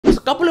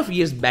couple of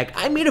years back,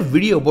 I made a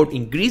video about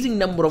increasing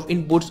number of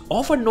inputs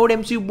of a Node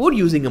MCU board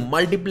using a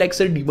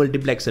multiplexer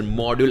demultiplexer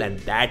module, and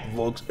that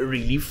works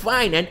really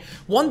fine. And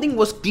one thing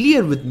was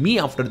clear with me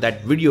after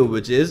that video,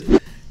 which is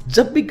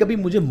जब भी कभी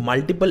मुझे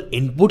multiple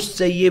inputs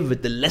चाहिए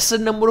with a lesser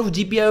number of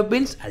GPIO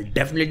pins, I'll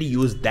definitely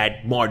use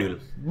that module.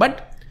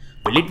 But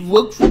will it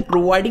work for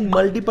providing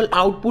multiple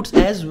outputs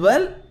as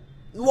well?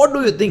 What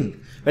do you think?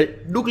 Well,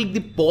 do click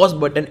the pause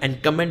button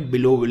and comment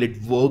below, will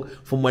it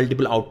work for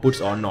multiple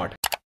outputs or not?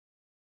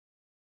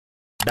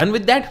 Done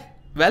with that?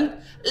 Well,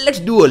 let's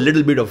do a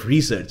little bit of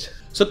research.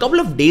 So a couple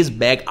of days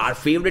back, our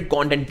favorite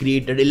content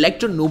creator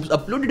Electro Noobs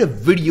uploaded a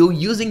video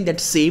using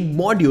that same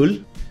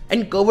module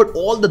and covered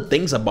all the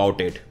things about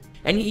it.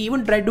 And he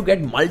even tried to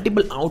get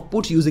multiple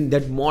outputs using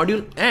that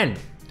module, and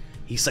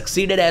he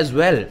succeeded as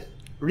well.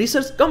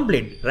 Research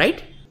complete,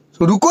 right?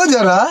 So रुको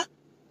जरा,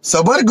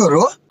 सबर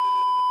करो.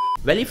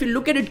 Well, if you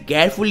look at it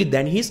carefully,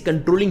 then he's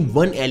controlling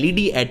one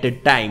LED at a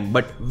time.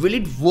 But will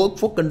it work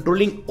for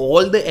controlling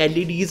all the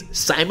LEDs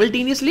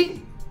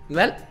simultaneously?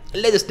 Well,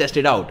 let's just test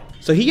it out.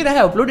 So here I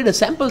have uploaded a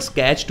sample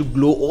sketch to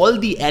glow all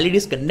the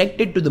LEDs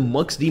connected to the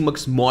Mux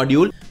Demux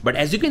module. But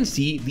as you can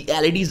see, the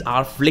LEDs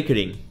are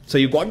flickering. So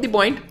you got the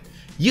point?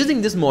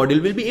 Using this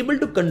module, we'll be able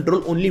to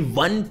control only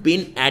one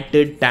pin at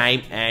a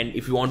time, and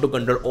if you want to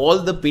control all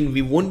the pin,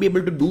 we won't be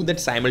able to do that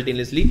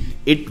simultaneously.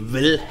 It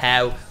will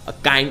have a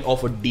kind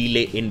of a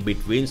delay in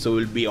between, so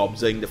we'll be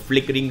observing the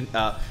flickering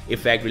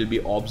effect, we'll be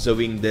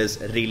observing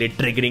this relay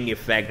triggering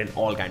effect and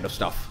all kind of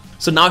stuff.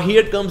 So now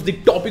here comes the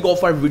topic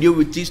of our video,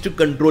 which is to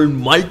control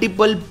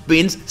multiple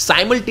pins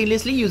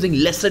simultaneously using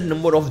lesser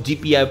number of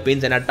GPIO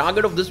pins, and our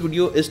target of this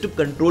video is to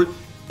control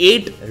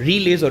 8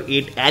 relays or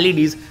 8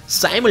 LEDs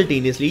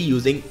simultaneously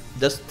using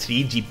just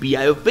 3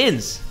 GPIO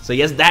pins. So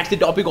yes, that's the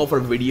topic of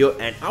our video,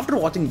 and after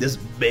watching this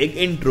big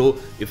intro,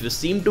 if you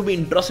seem to be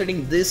interested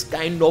in this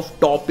kind of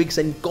topics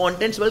and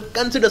contents, well,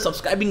 consider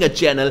subscribing a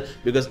channel,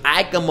 because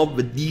I come up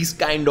with these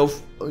kind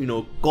of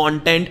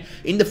content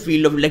in the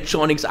field of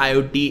electronics,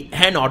 IoT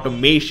and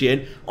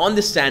automation on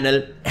this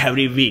channel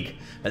every week.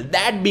 Well,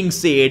 that being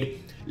said,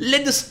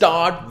 let's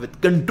start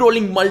with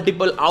controlling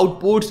multiple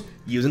outputs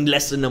using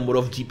lesser number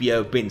of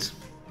GPIO pins.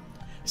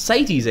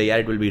 Sahi cheez hai yaar,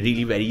 it will be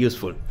really very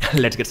useful.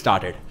 Let's get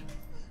started.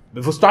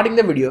 Before starting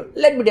the video,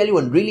 let me tell you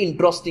one really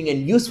interesting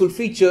and useful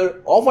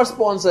feature of our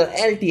sponsor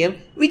LTM,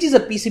 which is a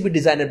PCB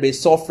designer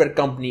based software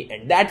company,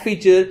 and that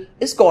feature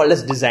is called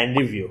as Design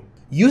Review.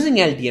 Using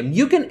LTM,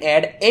 you can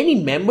add any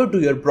member to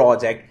your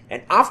project,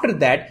 and after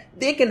that,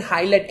 they can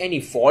highlight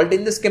any fault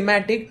in the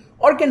schematic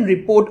or can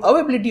report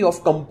availability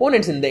of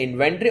components in the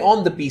inventory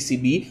on the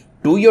PCB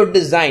to your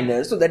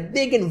designer, so that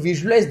they can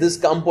visualize these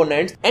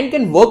components and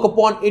can work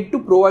upon it to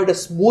provide a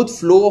smooth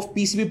flow of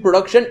PCB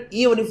production,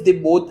 even if they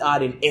both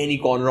are in any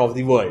corner of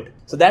the world.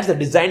 So that's the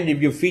design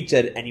review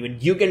feature, and even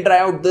you can try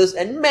out this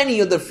and many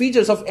other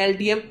features of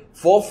LTM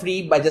for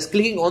free by just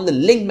clicking on the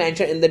link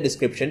mentioned in the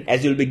description,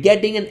 as you'll be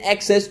getting an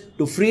access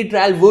to free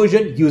trial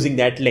version using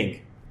that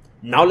link.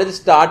 Now let's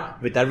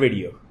start with our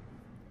video.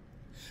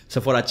 So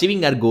for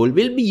achieving our goal,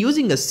 we'll be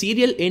using a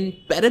serial in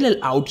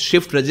parallel out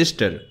shift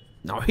register.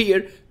 Now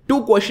here,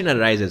 two questions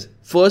arises.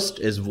 First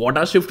is, what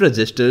are shift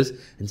registers?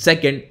 And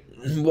second,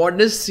 what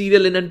is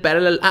serial in and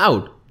parallel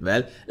out?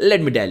 Well,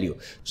 let me tell you.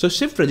 So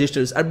shift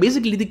registers are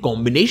basically the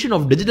combination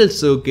of digital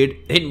circuit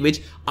in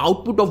which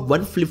output of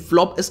one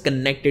flip-flop is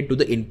connected to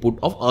the input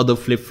of other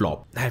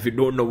flip-flop. If you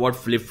don't know what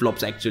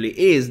flip-flops actually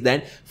is,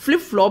 then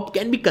flip-flop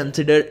can be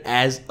considered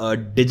as a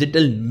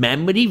digital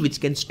memory which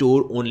can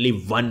store only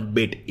one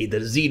bit, either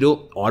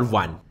 0 or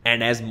 1.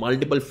 And as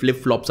multiple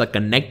flip-flops are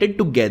connected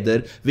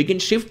together, we can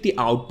shift the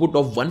output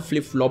of one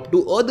flip-flop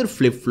to other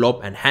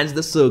flip-flop, and hence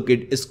the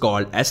circuit is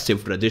called as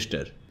shift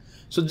register.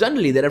 So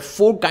generally there are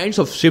 4 kinds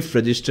of shift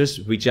registers,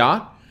 which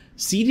are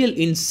serial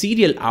in,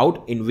 serial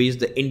out, in which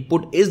the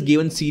input is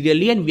given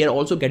serially and we are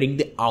also getting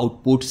the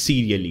output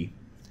serially.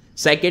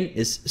 Second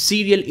is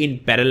serial in,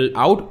 parallel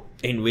out,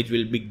 in which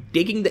we'll be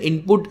taking the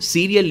input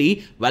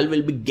serially while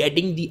we'll be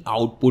getting the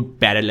output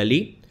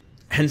parallelly.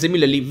 And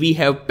similarly, we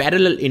have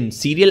parallel in,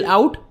 serial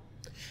out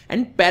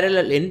and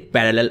parallel in,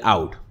 parallel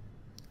out.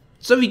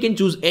 So we can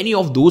choose any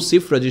of those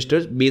shift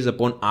registers based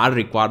upon our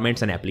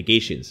requirements and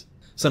applications.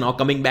 So now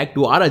coming back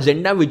to our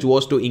agenda, which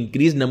was to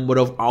increase number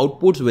of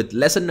outputs with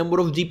lesser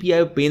number of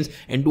GPIO pins,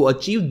 and to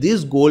achieve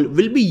this goal,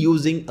 we'll be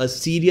using a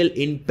serial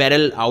in,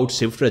 parallel out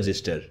shift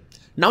register.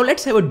 Now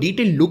let's have a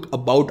detailed look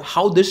about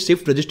how this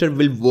shift register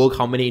will work,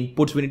 how many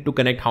inputs we need to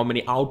connect, how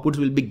many outputs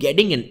we'll be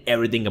getting, and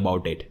everything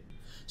about it.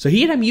 So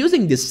here I'm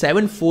using this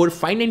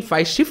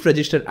 74595 shift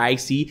register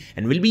IC,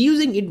 and we'll be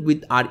using it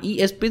with our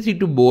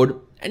ESP32 board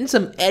and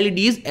some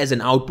LEDs as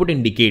an output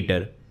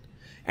indicator.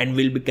 And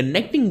we'll be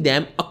connecting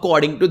them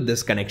according to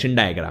this connection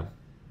diagram.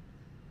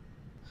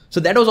 So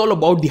that was all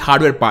about the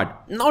hardware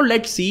part. Now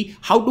let's see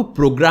how to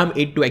program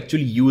it to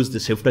actually use the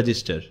shift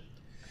register.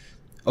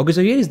 Okay,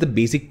 so here is the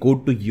basic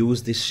code to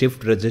use the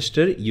shift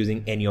register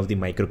using any of the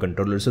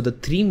microcontrollers. So the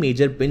three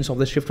major pins of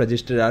the shift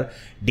register are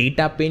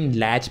data pin,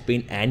 latch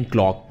pin and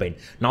clock pin.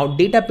 Now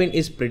data pin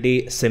is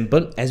pretty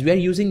simple. As we are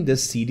using the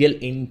serial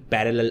in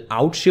parallel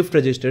out shift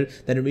register,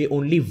 there will be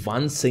only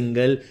one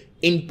single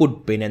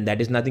input pin, and that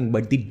is nothing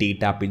but the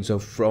data pin. So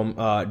from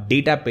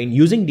data pin,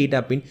 using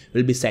data pin,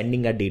 we'll be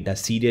sending our data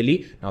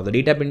serially. Now the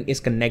data pin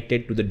is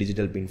connected to the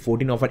digital pin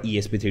 14 of our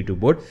ESP32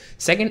 board.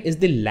 Second is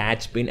the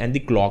latch pin and the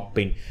clock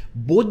pin.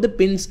 Both the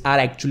pins are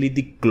actually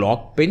the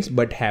clock pins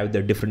but have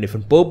the different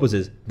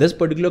purposes. This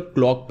particular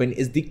clock pin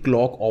is the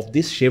clock of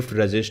this shift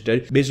register,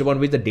 based upon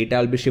which the data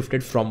will be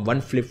shifted from one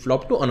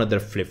flip-flop to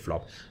another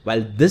flip-flop,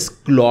 while this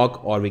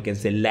clock, or we can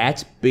say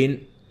latch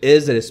pin,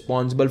 is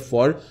responsible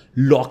for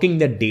locking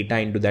the data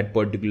into that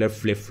particular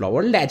flip-flop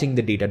or latching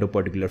the data to a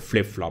particular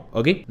flip-flop.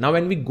 Okay, now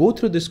when we go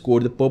through this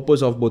code, the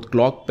purpose of both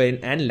clock pin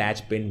and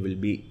latch pin will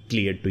be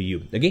clear to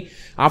you. Okay,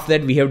 after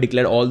that we have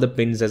declared all the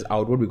pins as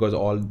output because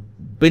all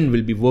pin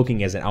will be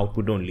working as an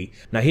output only.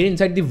 Now here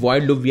inside the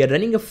void loop, we are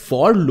running a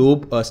for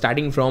loop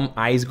starting from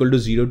I is equal to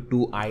 0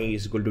 to I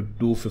is equal to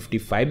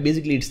 255.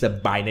 Basically it's the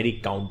binary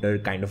counter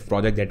kind of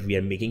project that we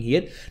are making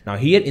here. Now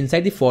here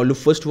inside the for loop,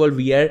 first of all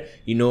we are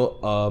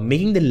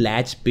making the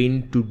latch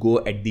pin to go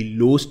at the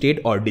low state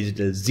or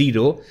digital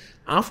 0.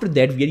 After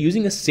that we are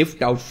using a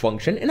shift out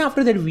function, and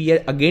after that we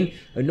are again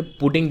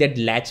putting that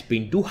latch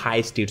pin to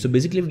high state. So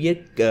basically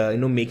we are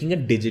making a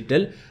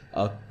digital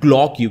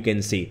clock, you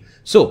can say.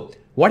 So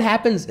what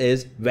happens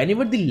is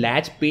whenever the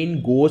latch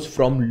pin goes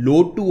from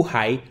low to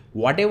high,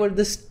 whatever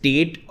the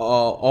state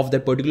of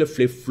that particular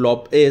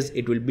flip-flop is,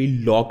 it will be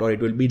locked or it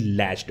will be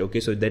latched. Okay,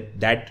 so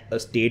that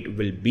state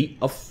will be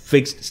a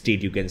fixed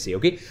state, you can say.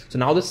 Okay, so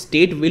now the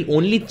state will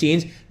only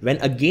change when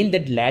again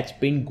that latch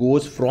pin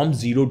goes from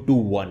 0 to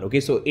 1. Okay,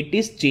 so it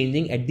is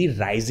changing at the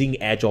rising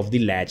edge of the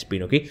latch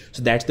pin. Okay,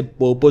 so that's the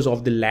purpose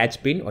of the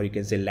latch pin, or you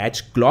can say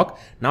latch clock.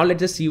 Now let's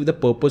just see the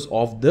purpose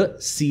of the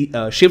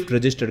shift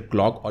register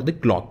clock or the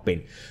clock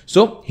pin.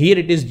 So here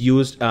it is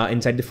used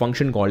inside the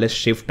function called as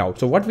shift out.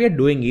 So what we are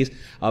doing is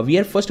we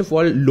are first of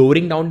all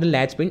lowering down the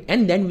latch pin,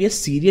 and then we are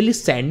serially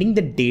sending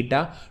the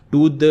data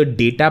to the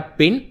data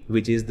pin,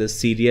 which is the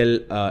serial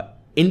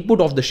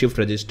input of the shift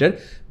register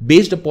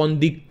based upon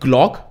the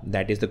clock,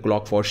 that is the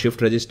clock for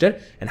shift register.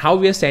 And how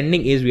we are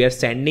sending is we are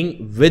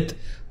sending with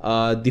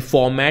the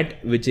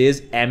format which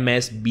is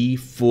MSB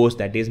first,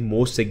 that is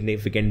most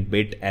significant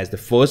bit as the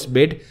first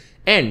bit.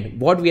 And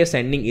what we are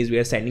sending is we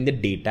are sending the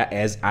data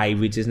as I,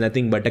 which is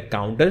nothing but a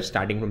counter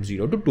starting from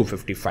 0 to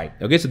 255.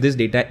 Okay, so this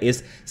data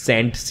is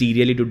sent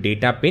serially to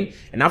data pin,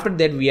 and after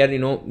that we are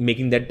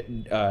making that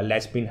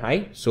latch pin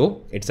high,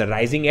 so it's a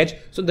rising edge,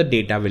 so the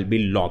data will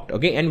be locked.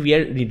 Okay, and we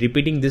are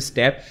repeating this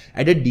step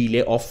at a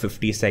delay of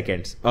 50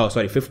 seconds. Oh,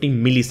 sorry,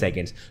 15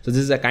 milliseconds. So this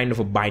is a kind of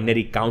a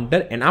binary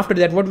counter, and after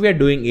that what we are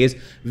doing is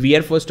we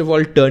are first of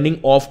all turning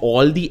off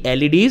all the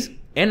LEDs,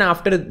 and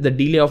after the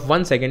delay of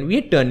 1 second we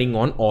are turning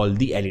on all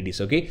the LEDs.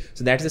 Okay,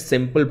 so that's a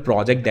simple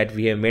project that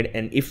we have made,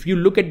 and if you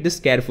look at this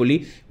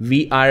carefully,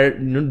 we are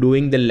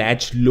doing the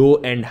latch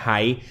low and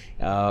high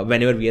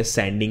whenever we are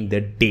sending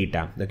the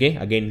data. Okay,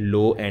 again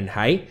low and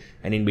high,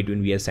 and in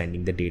between we are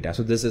sending the data.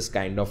 So this is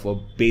kind of a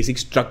basic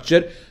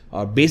structure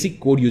or basic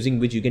code using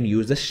which you can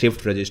use the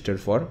shift register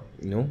for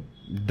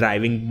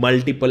driving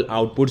multiple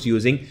outputs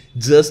using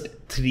just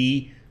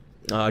 3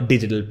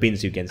 digital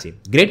pins, you can see.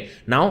 Great.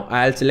 Now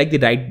I'll select the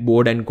right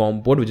board and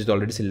COM port, which is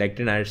already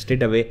selected, and I'll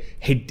straight away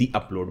hit the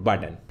upload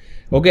button.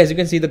 Okay, as you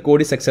can see, the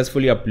code is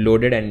successfully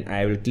uploaded, and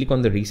I will click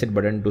on the reset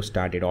button to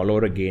start it all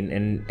over again.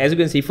 And as you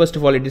can see, first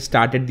of all, it is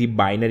started the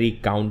binary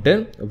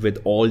counter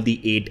with all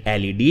the 8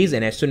 LEDs,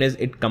 and as soon as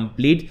it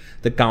completes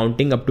the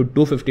counting up to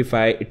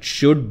 255, it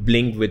should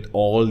blink with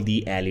all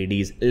the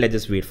LEDs. Let's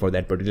just wait for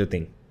that particular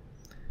thing.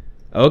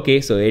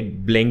 Okay, so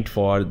it blinked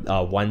for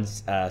 1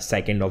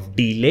 second of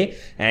delay,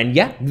 and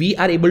yeah, we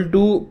are able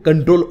to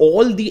control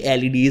all the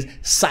LEDs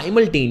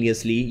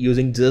simultaneously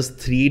using just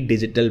 3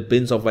 digital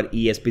pins of our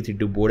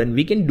ESP32 board, and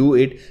we can do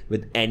it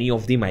with any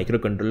of the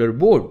microcontroller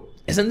board.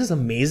 Isn't this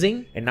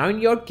amazing? And now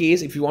in your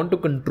case, if you want to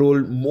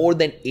control more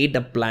than 8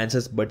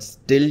 appliances but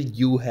still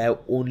you have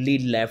only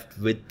left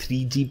with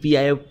 3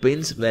 GPIO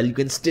pins, well, you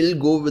can still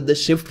go with the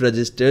shift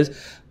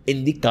registers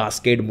in the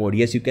cascade mode.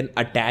 Yes, you can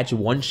attach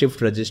one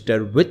shift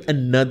register with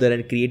another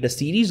and create a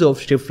series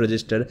of shift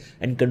register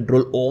and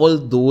control all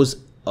those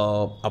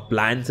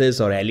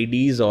appliances or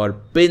LEDs or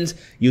pins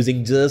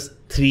using just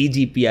 3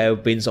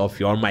 GPIO pins of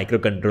your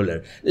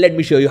microcontroller. Let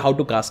me show you how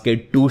to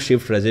cascade 2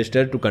 shift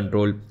register to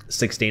control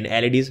 16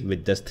 LEDs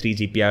with just 3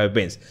 GPIO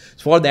pins.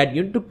 So for that,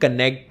 you need to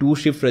connect 2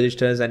 shift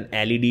registers and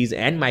LEDs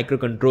and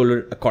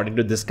microcontroller according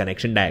to this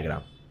connection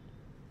diagram.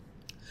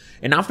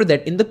 And after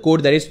that, in the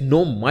code, there is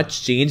no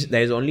much change.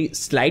 There is only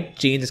slight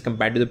change as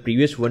compared to the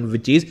previous one,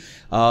 which is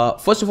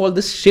first of all,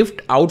 this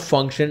shift out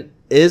function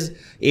is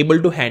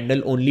able to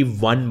handle only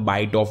 1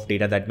 byte of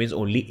data. That means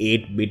only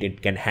 8-bit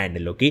it can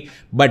handle. Okay,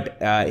 but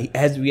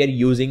as we are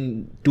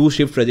using 2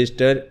 shift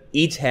register,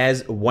 each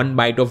has 1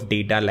 byte of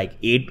data, like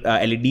 8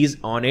 LEDs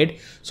on it,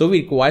 so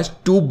we requires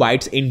 2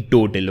 bytes in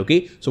total.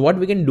 Okay, so what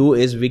we can do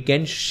is we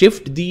can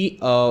shift the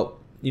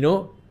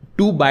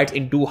 2 bytes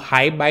into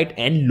high byte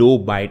and low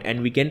byte,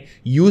 and we can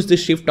use the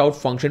shift out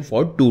function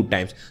for 2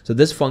 times. So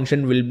this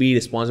function will be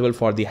responsible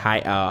for the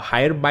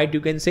higher byte, you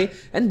can say,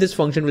 and this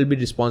function will be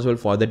responsible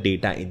for the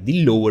data in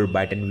the lower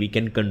byte, and we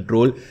can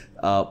control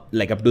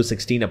like up to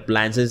 16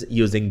 appliances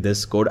using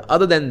this code.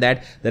 Other than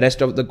that, the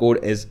rest of the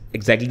code is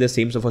exactly the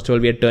same. So first of all,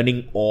 we are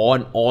turning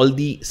on all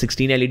the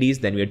 16 LEDs,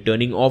 then we are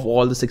turning off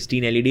all the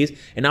 16 LEDs,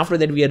 and after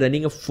that we are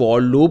running a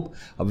for loop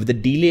with a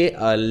delay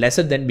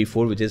lesser than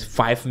before, which is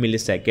 5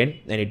 millisecond,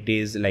 and it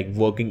is like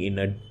working in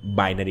a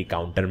binary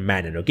counter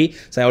manner. Okay,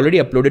 so I already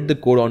uploaded the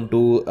code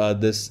onto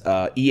this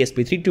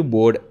ESP32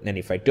 board, and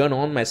if I turn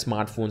on my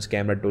smartphone's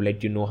camera to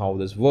let you know how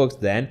this works,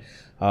 then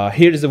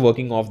here is the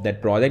working of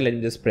that project. Let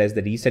me just press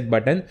the reset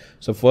button.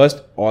 So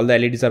first, all the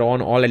LEDs are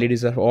on, all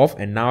LEDs are off,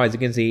 and now as you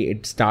can see,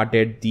 it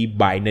started the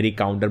binary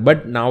counter,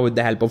 but now with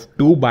the help of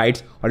 2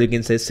 bytes, or you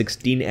can say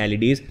 16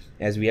 LEDs,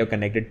 as we have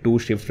connected 2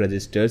 shift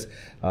registers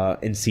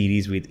in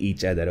series with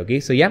each other.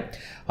 Okay, so yeah,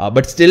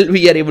 but still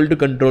we are able to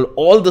control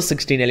all the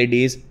 16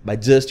 LEDs by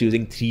just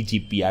using 3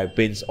 GPIO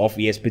pins of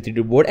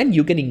ESP32 board, and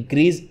you can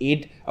increase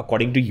it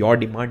according to your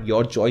demand,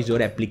 your choice,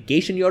 your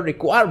application, your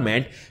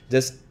requirement.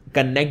 Just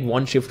connect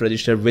one shift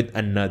register with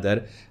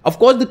another. Of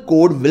course, the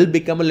code will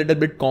become a little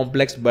bit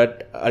complex,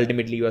 but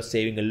ultimately you are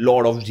saving a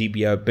lot of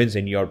GPIO pins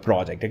in your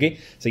project. Okay,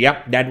 so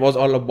yeah, that was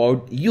all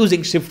about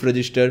using shift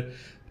register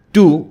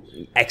to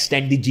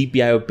extend the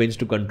GPIO pins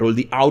to control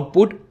the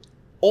output,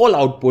 all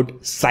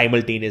output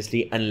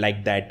simultaneously,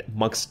 unlike that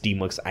MUX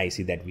TMUX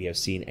IC that we have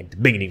seen at the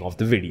beginning of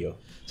the video.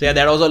 So yeah,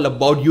 that was all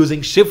about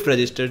using shift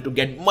register to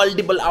get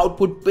multiple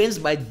output pins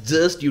by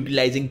just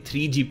utilizing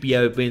 3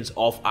 GPIO pins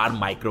of our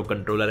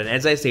microcontroller. And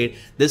as I said,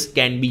 this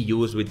can be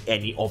used with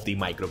any of the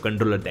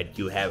microcontroller that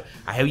you have.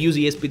 I have used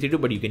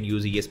ESP32, but you can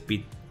use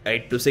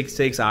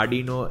ESP8266,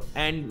 Arduino,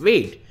 and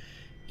wait,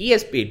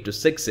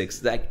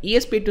 ESP8266. Like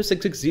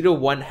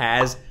ESP826601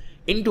 has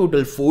in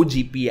total 4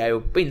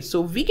 GPIO pins,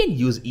 so we can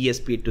use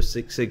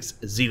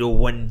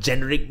ESP826601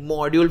 generic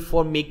module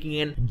for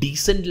making a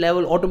decent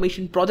level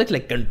automation project,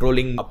 like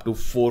controlling up to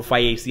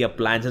 4-5 AC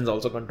appliances,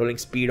 also controlling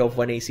speed of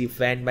 1 AC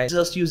fan by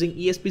just using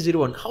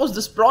ESP01. How's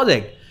this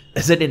project?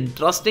 Is it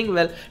interesting?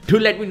 Well, do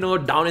let me know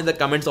down in the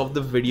comments of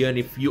the video, and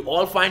if you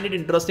all find it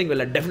interesting,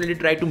 well, I definitely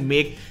try to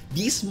make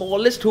the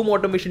smallest home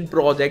automation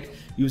project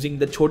using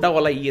the chota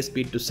wala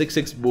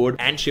ESP8266 board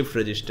and shift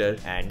register,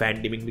 and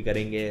fan dimming bhi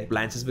karenge,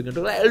 appliances bhi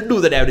control. I'll do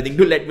that everything.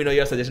 Do let me know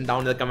your suggestion down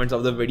in the comments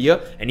of the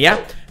video, and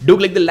yeah, do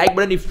click the like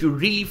button if you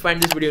really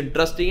find this video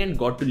interesting and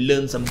got to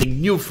learn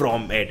something new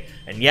from it.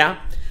 And yeah,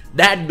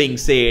 that being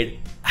said,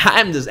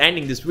 I'm just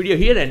ending this video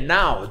here and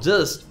now.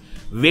 Just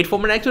wait for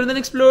my next one, then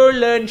explore,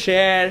 learn,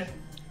 share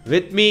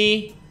with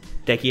me,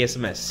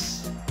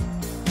 techiesms.